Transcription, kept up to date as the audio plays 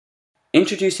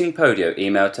Introducing Podio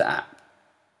Email to App.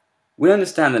 We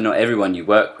understand that not everyone you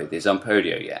work with is on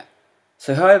Podio yet,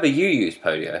 so however you use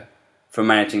Podio, from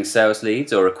managing sales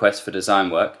leads or requests for design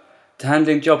work to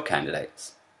handling job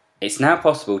candidates, it's now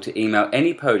possible to email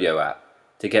any Podio app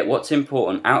to get what's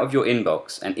important out of your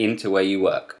inbox and into where you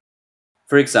work.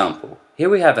 For example, here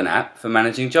we have an app for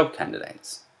managing job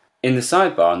candidates. In the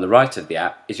sidebar on the right of the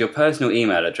app is your personal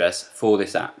email address for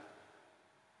this app.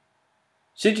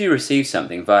 Should you receive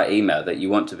something via email that you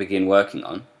want to begin working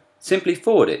on, simply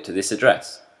forward it to this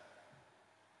address.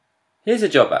 Here's a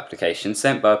job application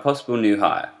sent by a possible new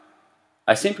hire.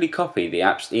 I simply copy the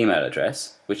app's email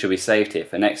address, which will be saved here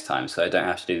for next time so I don't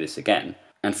have to do this again,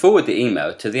 and forward the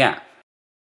email to the app.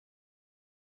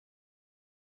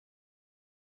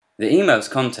 The email's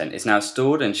content is now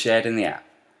stored and shared in the app,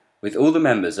 with all the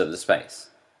members of the space.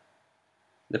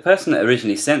 The person that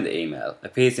originally sent the email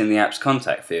appears in the app's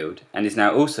contact field and is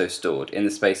now also stored in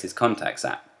the Space's Contacts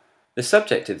app. The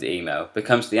subject of the email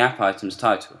becomes the app item's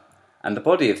title, and the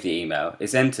body of the email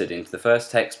is entered into the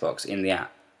first text box in the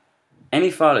app. Any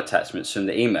file attachments from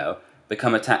the email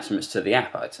become attachments to the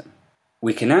app item.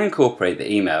 We can now incorporate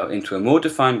the email into a more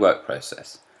defined work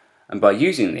process, and by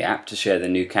using the app to share the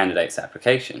new candidate's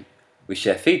application, we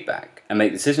share feedback and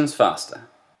make decisions faster.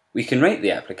 We can rate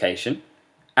the application,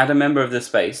 add a member of the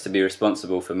space to be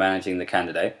responsible for managing the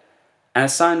candidate, and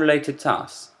assign related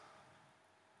tasks.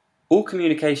 All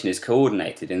communication is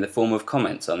coordinated in the form of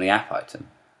comments on the app item,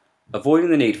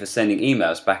 avoiding the need for sending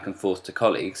emails back and forth to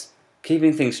colleagues,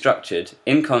 keeping things structured,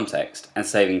 in context, and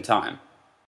saving time.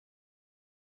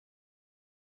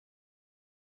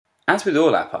 As with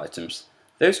all app items,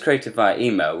 those created via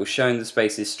email will show in the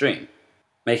Space's stream,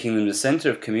 making them the center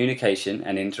of communication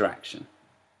and interaction.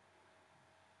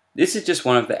 This is just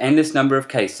one of the endless number of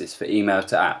cases for email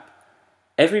to app.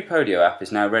 Every Podio app is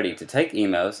now ready to take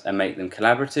emails and make them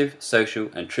collaborative, social,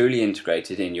 and truly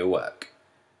integrated in your work.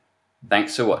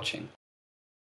 Thanks for watching.